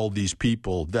and all these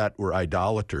people that were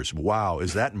idolaters. Wow,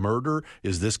 is that murder?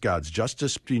 Is this God's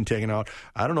justice being taken out?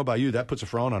 I don't know about you, that puts a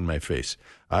frown on my face.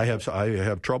 I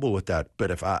have trouble with that,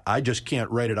 but if I just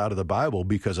can't write it out of the Bible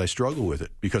because I struggle with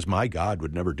it, because my God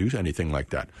would never do anything like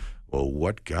that. Well,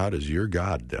 what God is your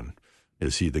God then?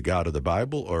 Is he the God of the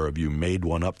Bible, or have you made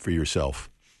one up for yourself?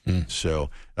 So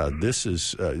this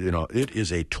is, it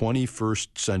is a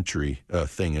 21st century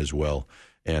thing as well.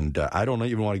 And I don't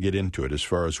even want to get into it as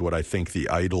far as what I think the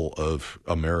idol of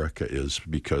America is,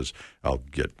 because I'll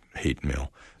get hate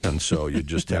mail. And so you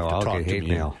just have to talk to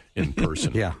me in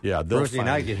person. Yeah. Rosie and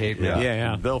I get hate mail.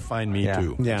 Yeah. They'll find me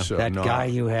too. Yeah. So, That guy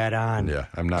you had on. Yeah,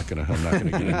 I'm not gonna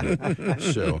get into it.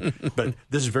 So, but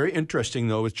this is very interesting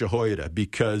though with Jehoiada,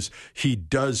 because he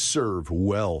does serve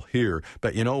well here.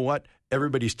 But you know what?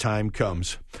 Everybody's time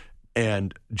comes,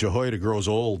 and Jehoiada grows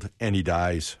old and he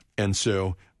dies. And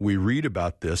so we read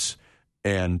about this,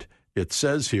 and it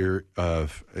says here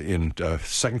in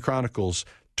 2 Chronicles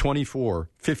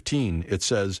 24:15, it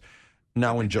says,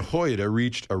 "Now when Jehoiada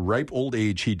reached a ripe old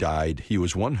age, he died. He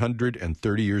was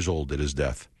 130 years old at his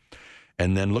death."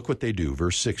 And then look what they do,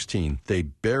 verse 16. They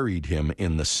buried him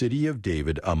in the city of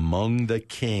David among the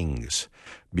kings,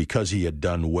 because he had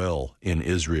done well in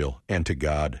Israel and to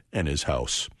God and his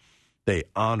house. They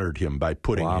honored him by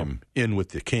putting him in with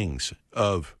the kings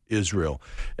of Israel.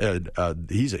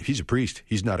 He's a priest.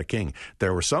 He's not a king.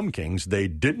 There were some kings they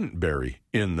didn't bury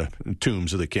in the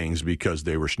tombs of the kings because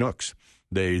they were schnooks.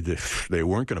 They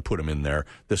weren't going to put him in there.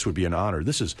 This would be an honor.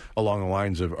 This is along the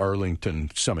lines of Arlington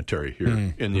Cemetery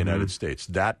here in the United States.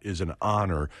 That is an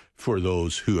honor for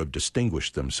those who have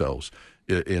distinguished themselves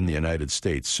in the United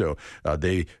States. So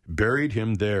they buried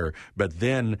him there. But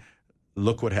then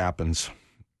look what happens.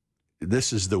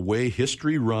 This is the way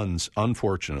history runs,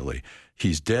 unfortunately.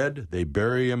 He's dead. They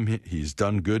bury him. He's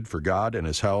done good for God and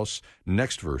his house.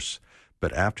 Next verse.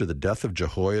 But after the death of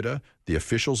Jehoiada, the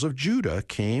officials of Judah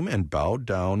came and bowed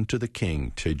down to the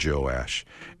king, to Joash,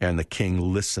 and the king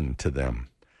listened to them.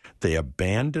 They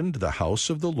abandoned the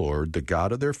house of the Lord, the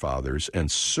God of their fathers,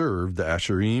 and served the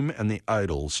Asherim and the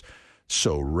idols.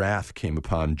 So wrath came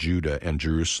upon Judah and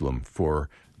Jerusalem for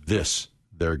this,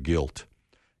 their guilt.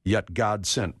 Yet God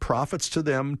sent prophets to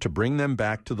them to bring them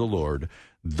back to the Lord.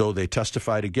 Though they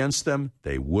testified against them,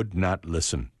 they would not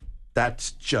listen. That's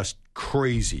just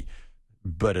crazy.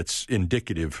 but it's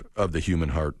indicative of the human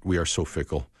heart. We are so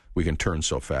fickle. We can turn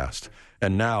so fast.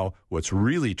 And now, what's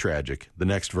really tragic, the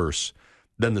next verse,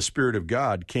 then the Spirit of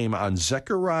God came on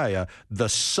Zechariah, the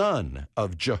son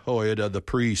of Jehoiada the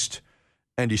priest.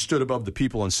 And he stood above the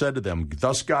people and said to them,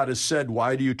 thus God has said,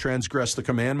 why do you transgress the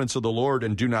commandments of the Lord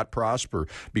and do not prosper?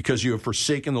 Because you have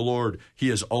forsaken the Lord, he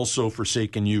has also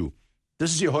forsaken you.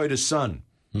 This is Jehoiada's son,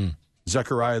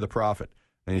 Zechariah the prophet.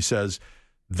 And he says,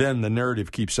 then the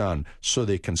narrative keeps on. So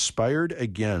they conspired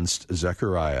against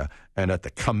Zechariah, and at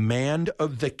the command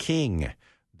of the king,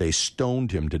 they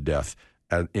stoned him to death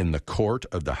in the court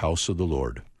of the house of the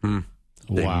Lord.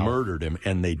 They murdered him,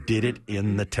 and they did it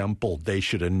in the temple. They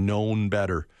should have known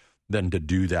better than to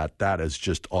do that. That is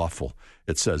just awful.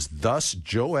 It says, thus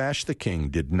Joash the king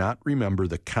did not remember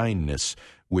the kindness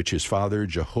which his father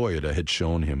Jehoiada had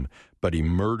shown him, but he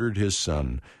murdered his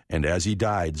son. And as he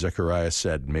died, Zechariah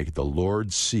said, may the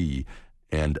Lord see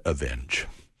and avenge.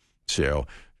 So,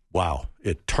 wow,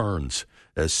 it turns.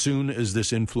 As soon as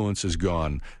this influence is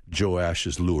gone, Joash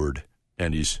is lured,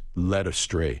 and he's led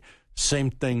astray.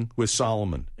 Same thing with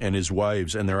Solomon and his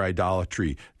wives and their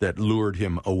idolatry that lured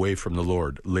him away from the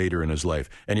Lord later in his life.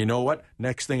 And you know what?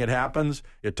 Next thing that happens,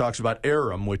 it talks about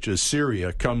Aram, which is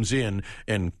Syria, comes in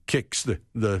and kicks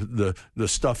the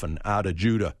stuffing out of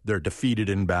Judah. They're defeated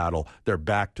in battle. They're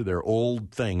back to their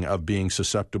old thing of being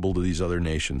susceptible to these other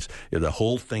nations. Yeah, the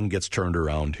whole thing gets turned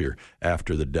around here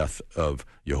after the death of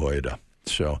Jehoiada.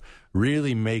 So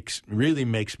really makes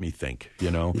me think,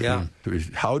 Yeah.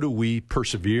 How do we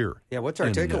persevere? Yeah, what's our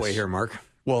takeaway here, Mark?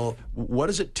 Well, what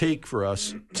does it take for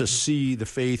us to see the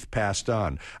faith passed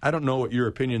on? I don't know what your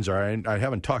opinions are. I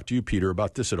haven't talked to you, Peter,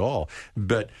 about this at all.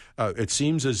 But it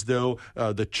seems as though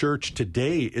the church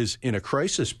today is in a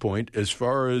crisis point as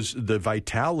far as the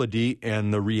vitality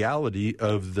and the reality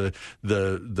of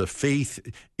the faith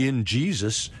in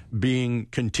Jesus being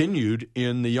continued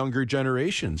in the younger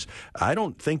generations. I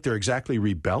don't think they're exactly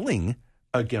rebelling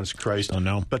against Christ. Oh,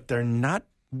 no. But they're not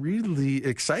really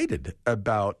excited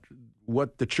about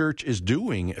what the church is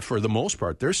doing for the most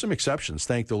part. There's some exceptions,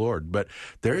 thank the Lord, but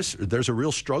there's a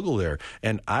real struggle there.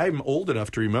 And I'm old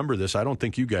enough to remember this. I don't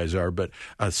think you guys are, but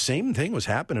same thing was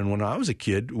happening when I was a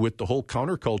kid with the whole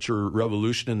counterculture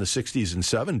revolution in the 60s and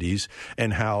 70s,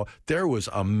 and how there was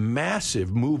a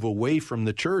massive move away from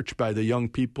the church by the young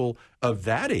people of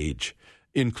that age,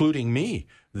 including me,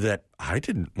 that I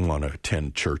didn't want to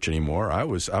attend church anymore. I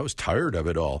was tired of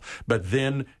it all. But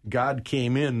then God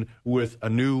came in with a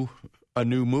new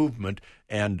movement,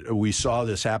 and we saw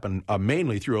this happen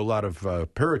mainly through a lot of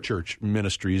parachurch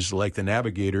ministries like the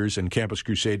Navigators and Campus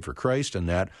Crusade for Christ and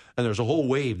that. And there's a whole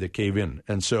wave that came in.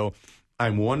 And so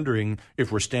I'm wondering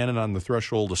if we're standing on the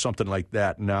threshold of something like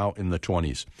that now in the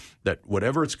 20s, that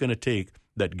whatever it's going to take,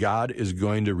 that God is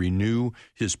going to renew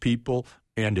his people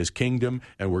and his kingdom,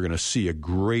 and we're going to see a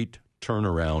great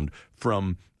turnaround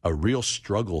from a real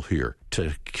struggle here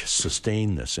to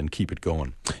sustain this and keep it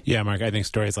going. Yeah, Mark, I think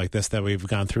stories like this that we've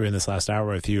gone through in this last hour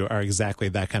with you are exactly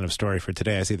that kind of story for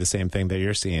today. I see the same thing that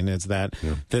you're seeing, is that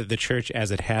the church as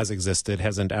it has existed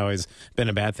hasn't always been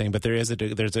a bad thing, but there's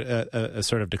a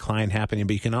sort of decline happening,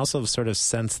 but you can also sort of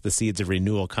sense the seeds of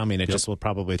renewal coming. It just will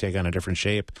probably take on a different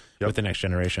shape with the next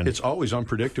generation. It's always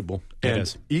unpredictable.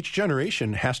 And each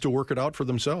generation has to work it out for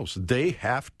themselves. They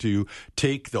have to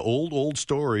take the old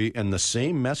story and the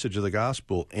same message of the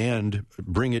gospel and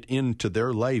bring it into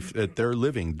their life that they're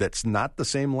living. That's not the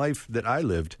same life that I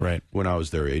lived when I was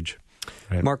their age.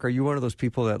 Right. Mark, are you one of those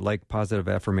people that like positive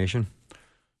affirmation?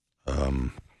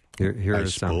 Here I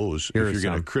suppose. If you're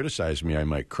going to criticize me, I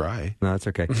might cry. No, that's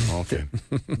okay. Okay.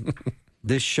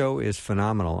 This show is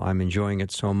phenomenal. I'm enjoying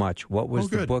it so much. What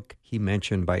was the book he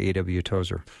mentioned by A.W.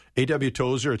 Tozer? A.W.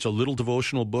 Tozer, it's a little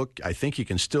devotional book. I think you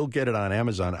can still get it on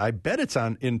Amazon. I bet it's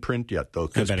in print yet, though,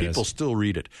 because people still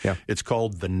read it. Yeah. It's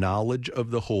called The Knowledge of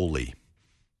the Holy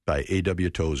by A.W.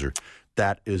 Tozer.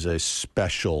 That is a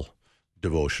special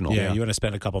devotional. Yeah, you want to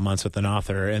spend a couple months with an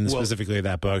author, and specifically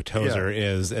that book, Tozer,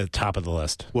 is at the top of the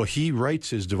list. Well, he writes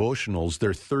his devotionals.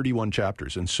 They're 31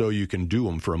 chapters, and so you can do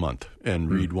them for a month and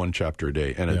read one chapter a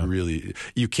day. And it really,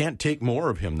 you can't take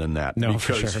more of him than that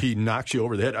because he knocks you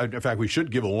over the head. In fact, we should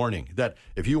give a warning that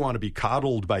if you want to be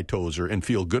coddled by Tozer and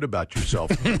feel good about yourself,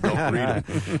 don't read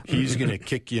him. He's going to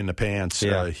kick you in the pants.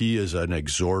 Yeah. He is an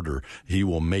exhorter. He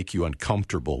will make you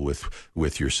uncomfortable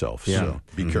with yourself. Yeah. So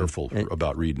be careful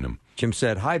about reading him. Jim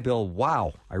said, "Hi, Bill.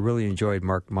 Wow, I really enjoyed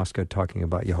Mark Muska talking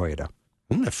about Jehoiada.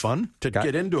 Isn't it fun to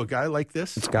get into a guy like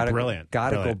this? It's brilliant.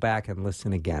 Got to go back and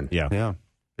listen again. Yeah.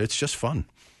 It's just fun.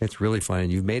 It's really fun,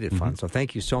 and you've made it fun. So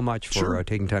thank you so much for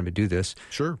taking time to do this.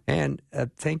 Sure. And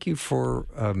thank you for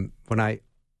when I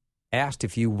asked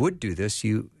if you would do this,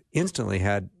 you instantly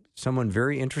had someone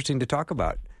very interesting to talk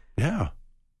about. Yeah.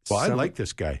 Well, I like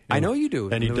this guy. I know you do.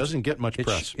 And he doesn't get much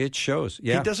press. It shows.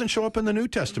 Yeah. He doesn't show up in the New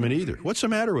Testament either. What's the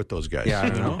matter with those guys? Yeah, I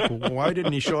don't know. Why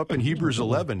didn't he show up in Hebrews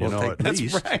 11, at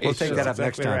least? Right. We'll take that up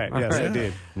next time. Right. Yes, All right.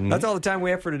 indeed. That's all the time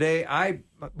we have for today. I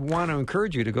want to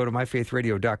encourage you to go to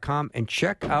myfaithradio.com and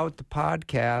check out the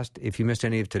podcast if you missed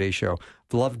any of today's show.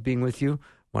 Loved being with you.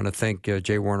 Want to thank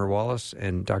J. Warner Wallace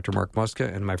and Dr. Mark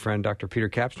Muska and my friend Dr. Peter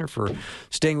Kapsner for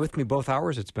staying with me both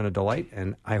hours. It's been a delight,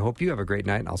 and I hope you have a great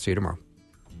night, and I'll see you tomorrow.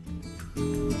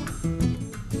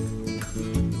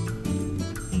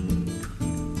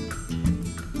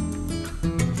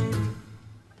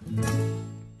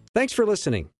 Thanks for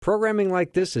listening. Programming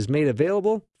like this is made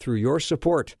available through your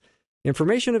support.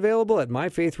 Information available at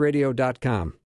myfaithradio.com.